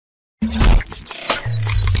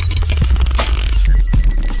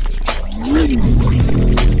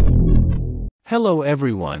Hello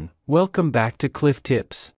everyone, welcome back to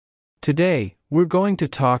CLIFFTIPS. Today, we're going to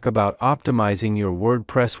talk about optimizing your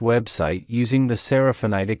WordPress website using the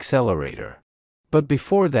Seraphinite Accelerator. But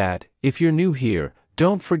before that, if you're new here,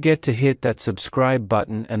 don't forget to hit that subscribe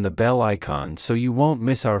button and the bell icon so you won't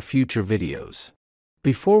miss our future videos.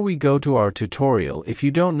 Before we go to our tutorial, if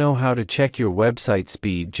you don't know how to check your website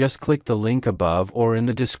speed, just click the link above or in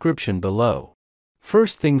the description below.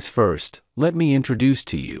 First things first, let me introduce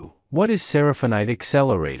to you, what is Seraphinite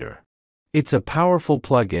Accelerator? It's a powerful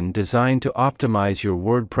plugin designed to optimize your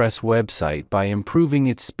WordPress website by improving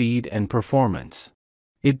its speed and performance.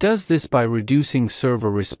 It does this by reducing server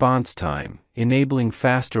response time, enabling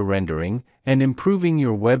faster rendering, and improving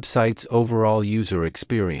your website's overall user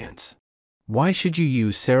experience. Why should you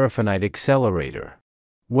use Seraphinite Accelerator?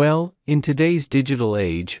 Well, in today's digital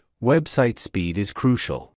age, website speed is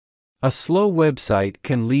crucial. A slow website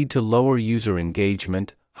can lead to lower user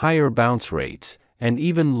engagement, higher bounce rates, and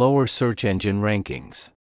even lower search engine rankings.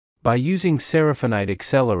 By using Seraphinite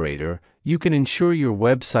Accelerator, you can ensure your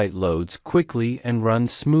website loads quickly and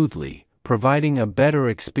runs smoothly, providing a better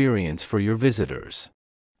experience for your visitors.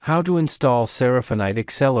 How to install Seraphinite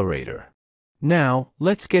Accelerator? Now,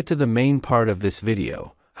 let's get to the main part of this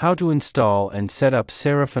video, how to install and set up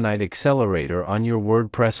Seraphinite Accelerator on your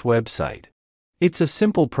WordPress website. It's a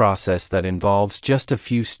simple process that involves just a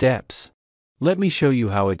few steps. Let me show you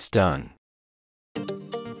how it's done.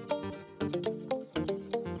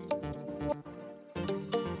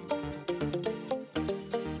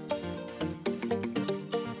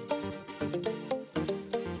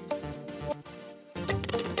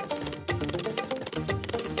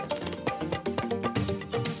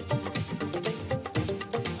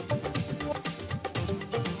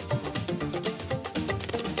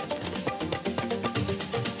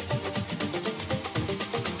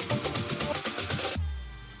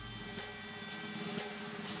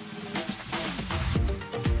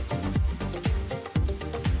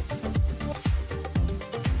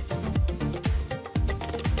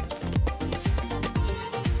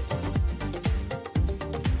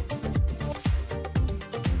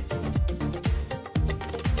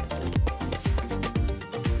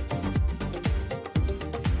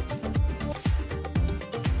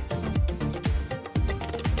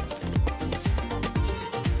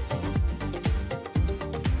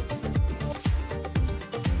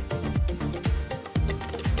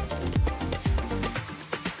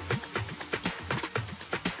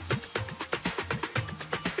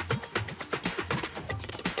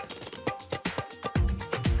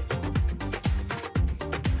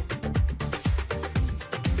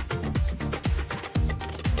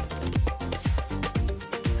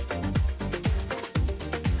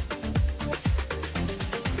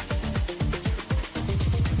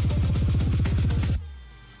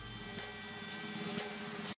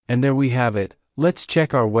 And there we have it. Let's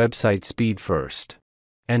check our website speed first.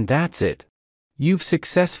 And that's it. You've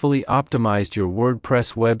successfully optimized your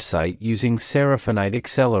WordPress website using Seraphinite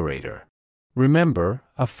Accelerator. Remember,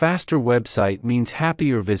 a faster website means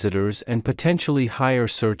happier visitors and potentially higher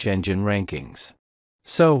search engine rankings.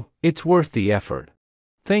 So, it's worth the effort.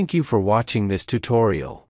 Thank you for watching this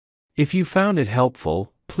tutorial. If you found it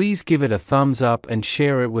helpful, please give it a thumbs up and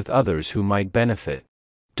share it with others who might benefit.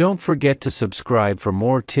 Don't forget to subscribe for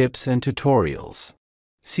more tips and tutorials.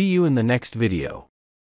 See you in the next video.